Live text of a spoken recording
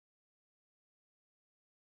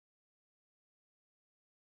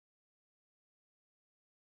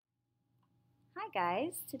Hi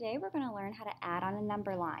guys, today we're going to learn how to add on a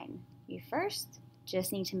number line. You first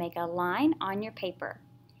just need to make a line on your paper.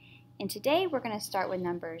 And today we're going to start with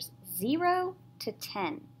numbers 0 to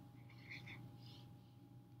 10.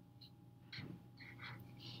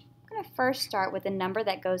 I'm going to first start with the number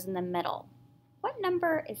that goes in the middle. What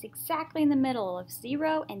number is exactly in the middle of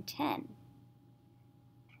 0 and 10?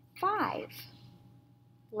 5.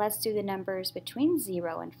 Let's do the numbers between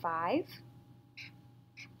 0 and 5.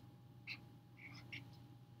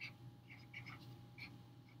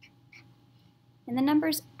 And the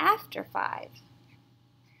numbers after 5.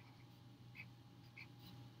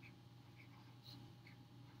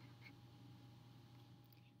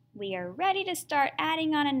 We are ready to start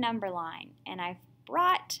adding on a number line, and I've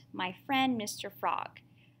brought my friend Mr. Frog.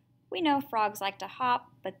 We know frogs like to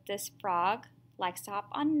hop, but this frog likes to hop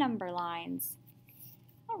on number lines.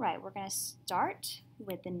 All right, we're going to start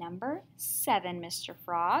with the number 7, Mr.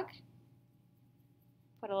 Frog.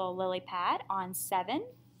 Put a little lily pad on 7.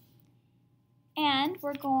 And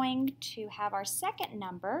we're going to have our second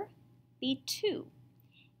number be 2.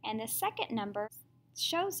 And the second number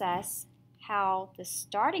shows us how the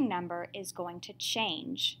starting number is going to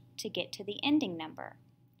change to get to the ending number.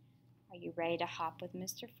 Are you ready to hop with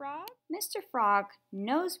Mr. Frog? Mr. Frog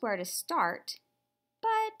knows where to start,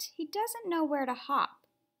 but he doesn't know where to hop.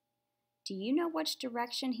 Do you know which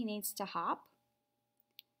direction he needs to hop?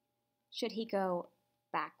 Should he go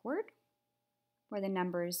backward, where the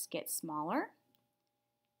numbers get smaller,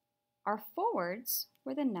 or forwards,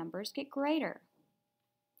 where the numbers get greater?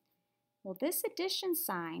 Well, this addition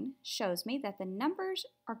sign shows me that the numbers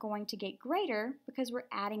are going to get greater because we're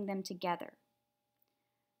adding them together.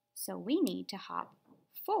 So we need to hop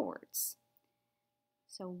forwards.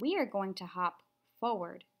 So we are going to hop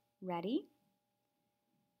forward. Ready?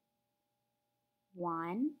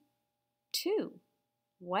 1, 2.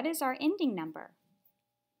 What is our ending number?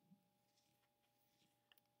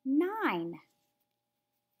 9.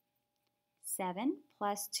 7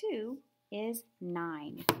 plus 2 is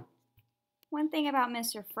 9. One thing about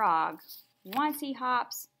Mr. Frog, once he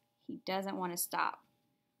hops, he doesn't want to stop.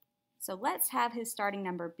 So let's have his starting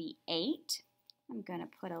number be 8. I'm going to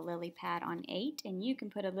put a lily pad on 8, and you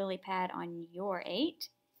can put a lily pad on your 8.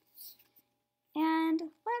 And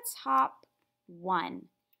let's hop 1.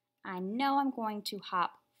 I know I'm going to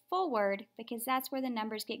hop forward because that's where the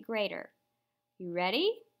numbers get greater. You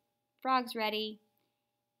ready? Frog's ready.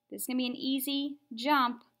 This is going to be an easy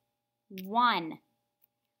jump. 1.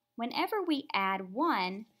 Whenever we add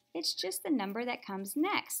 1, it's just the number that comes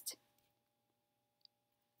next.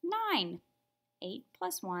 9. 8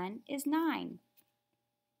 plus 1 is 9.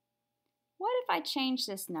 What if I change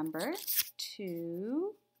this number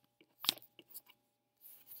to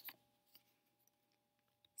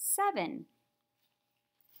 7?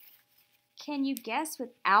 Can you guess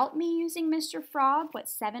without me using Mr. Frog what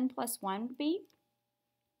 7 plus 1 would be?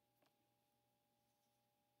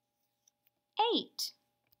 8.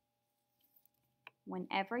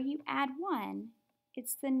 Whenever you add 1,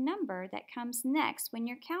 it's the number that comes next when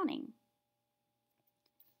you're counting.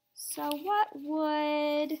 So what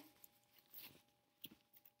would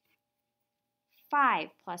 5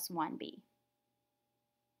 plus 1 be?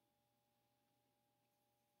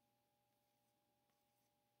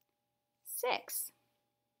 6.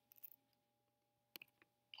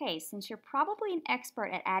 Okay, since you're probably an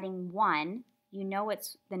expert at adding 1, you know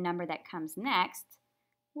it's the number that comes next.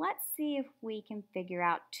 Let's see if we can figure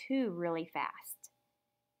out 2 really fast.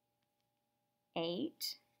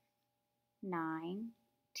 8, 9,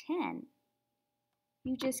 10.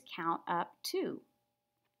 You just count up 2.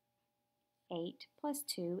 8 plus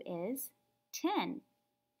 2 is 10.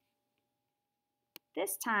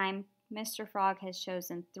 This time, Mr. Frog has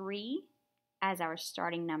chosen 3 as our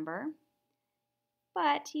starting number,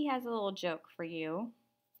 but he has a little joke for you.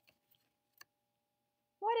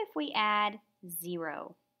 What if we add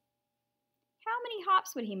 0? How many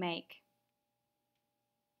hops would he make?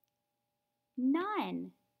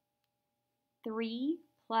 None. 3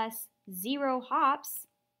 plus 0 hops.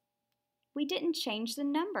 We didn't change the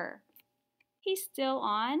number. He's still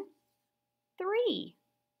on 3.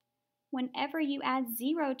 Whenever you add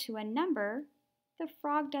 0 to a number, the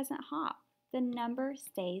frog doesn't hop. The number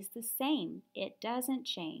stays the same. It doesn't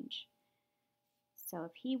change. So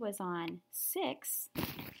if he was on 6,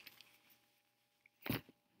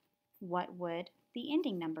 what would the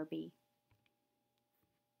ending number be?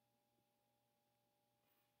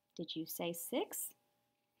 Did you say 6?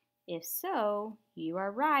 If so, you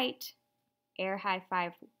are right. Air high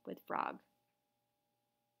five with Frog.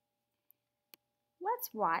 Let's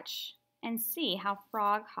watch and see how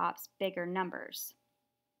Frog hops bigger numbers.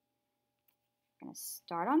 We're going to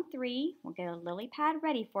start on 3. We'll get a lily pad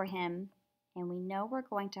ready for him, and we know we're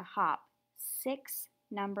going to hop 6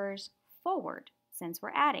 numbers forward since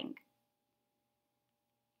we're adding.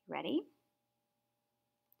 Ready?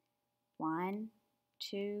 1,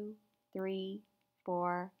 2, 3,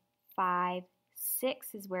 4, 5, 6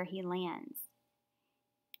 is where he lands.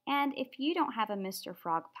 And if you don't have a Mr.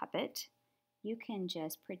 Frog puppet, you can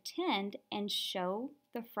just pretend and show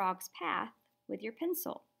the frog's path with your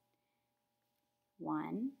pencil.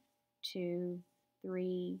 1, 2,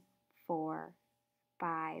 3, 4,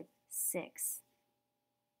 5, 6.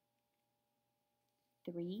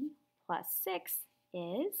 3 plus 6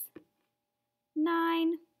 is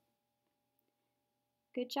 9.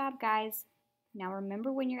 Good job, guys. Now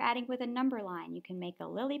remember, when you're adding with a number line, you can make a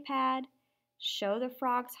lily pad, show the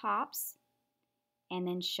frog's hops, and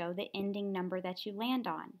then show the ending number that you land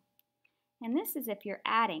on. And this is if you're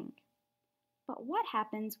adding. But what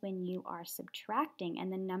happens when you are subtracting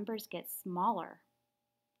and the numbers get smaller?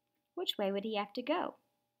 Which way would he have to go?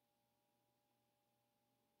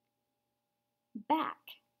 Back.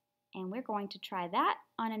 And we're going to try that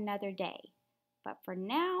on another day. But for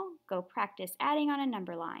now, go practice adding on a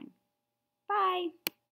number line. Bye!